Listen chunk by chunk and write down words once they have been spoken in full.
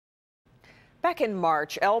Back in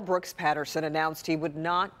March, L. Brooks Patterson announced he would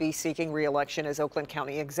not be seeking re-election as Oakland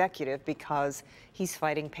County Executive because he's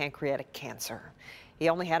fighting pancreatic cancer. He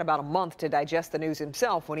only had about a month to digest the news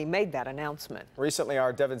himself when he made that announcement. Recently,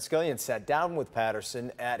 our Devin Skillian sat down with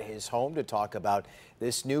Patterson at his home to talk about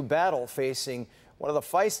this new battle facing one of the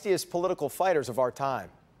feistiest political fighters of our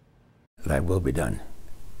time. Thy will be done.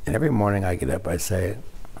 And every morning I get up, I say,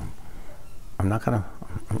 I'm not going to,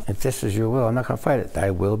 if this is your will, I'm not going to fight it.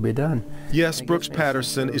 Thy will be done. Yes, Brooks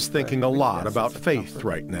Patterson is thinking a lot about faith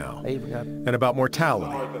right now, and about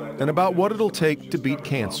mortality, and about what it'll take to beat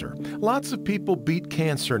cancer. Lots of people beat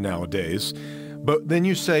cancer nowadays, but then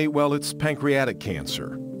you say, well, it's pancreatic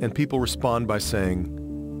cancer, and people respond by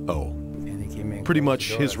saying, oh. Pretty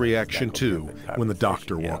much his reaction, too, when the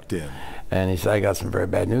doctor walked in. And he said, I got some very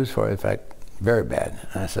bad news for you. In fact, very bad.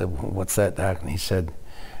 And I said, well, what's that, Doc? And he said,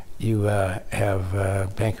 you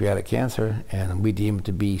have pancreatic cancer, and we deem it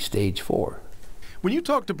to be stage 4. When you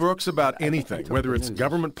talk to Brooks about anything, whether it's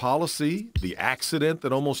government policy, the accident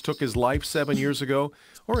that almost took his life 7 years ago,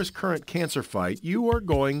 or his current cancer fight, you are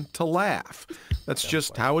going to laugh. That's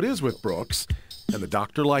just how it is with Brooks, and the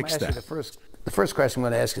doctor likes that. The first question I'm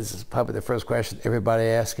going to ask is probably the first question everybody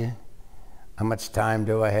asks you. How much time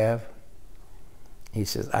do I have? He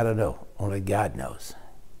says, I don't know. Only God knows.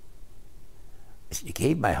 You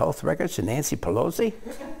gave my health records to Nancy Pelosi?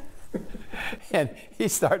 And he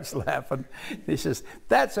starts laughing. He says,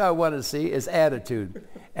 that's what I want to see is attitude.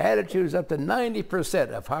 Attitude is up to 90%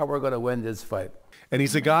 of how we're going to win this fight. And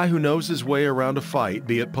he's a guy who knows his way around a fight,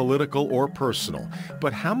 be it political or personal.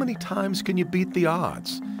 But how many times can you beat the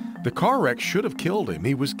odds? The car wreck should have killed him.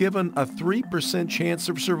 He was given a 3% chance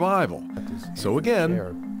of survival. So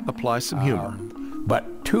again, apply some humor.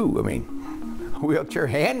 But 2, I mean, wheelchair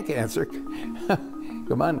hand cancer.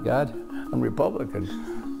 Come on, God, I'm Republican.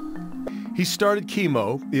 He started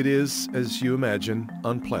chemo. It is, as you imagine,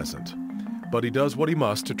 unpleasant. But he does what he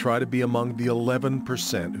must to try to be among the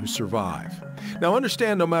 11% who survive. Now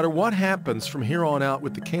understand, no matter what happens from here on out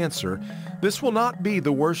with the cancer, this will not be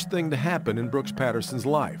the worst thing to happen in Brooks Patterson's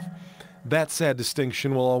life. That sad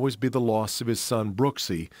distinction will always be the loss of his son,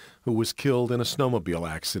 Brooksy, who was killed in a snowmobile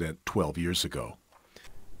accident 12 years ago.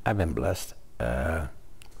 I've been blessed. I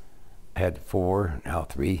had 4, now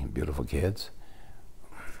 3 beautiful kids.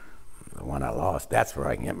 The one I lost, that's where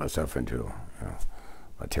I can get myself into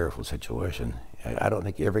a terrible situation. I don't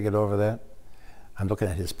think you ever get over that. I'm looking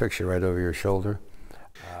at his picture right over your shoulder.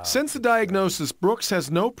 Since the diagnosis, Brooks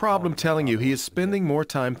has no problem telling you he is spending more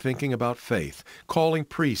time thinking about faith, calling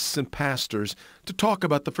priests and pastors to talk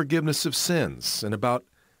about the forgiveness of sins and about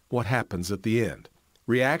what happens at the end.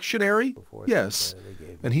 Reactionary? Yes,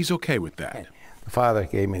 and he's okay with that. The Father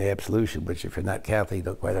gave me the absolution, which if you're not Catholic, you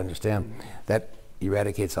don't quite understand. That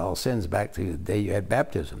eradicates all sins back to the day you had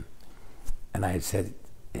baptism. And I said,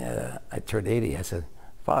 I turned 80, I said,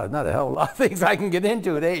 Father, not a hell of a lot of things I can get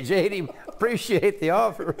into at age 80. Appreciate the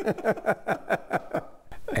offer.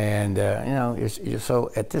 And, you know,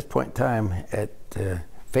 so at this point in time, at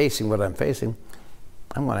facing what I'm facing,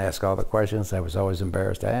 I'm going to ask all the questions I was always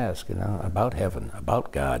embarrassed to ask, you know, about heaven,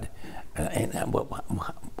 about God. And what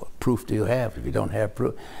proof do you have if you don't have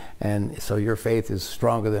proof? And so your faith is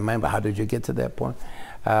stronger than mine, but how did you get to that point?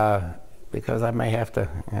 Because I may have to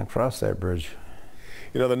cross that bridge.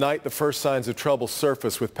 You know, the night the first signs of trouble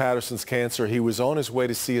surfaced with Patterson's cancer, he was on his way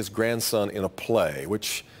to see his grandson in a play,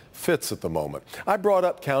 which fits at the moment. I brought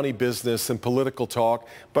up county business and political talk,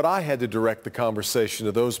 but I had to direct the conversation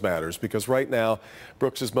to those matters because right now,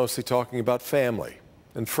 Brooks is mostly talking about family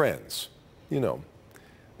and friends. You know,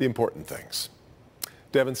 the important things.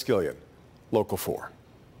 Devin Skillian, Local 4.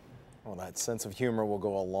 Well, that sense of humor will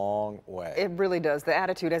go a long way. It really does. The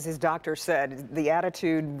attitude, as his doctor said, the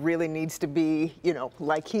attitude really needs to be, you know,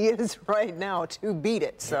 like he is right now to beat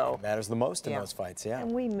it. So it matters the most in those fights, yeah.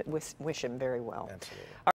 And we wish him very well. Absolutely.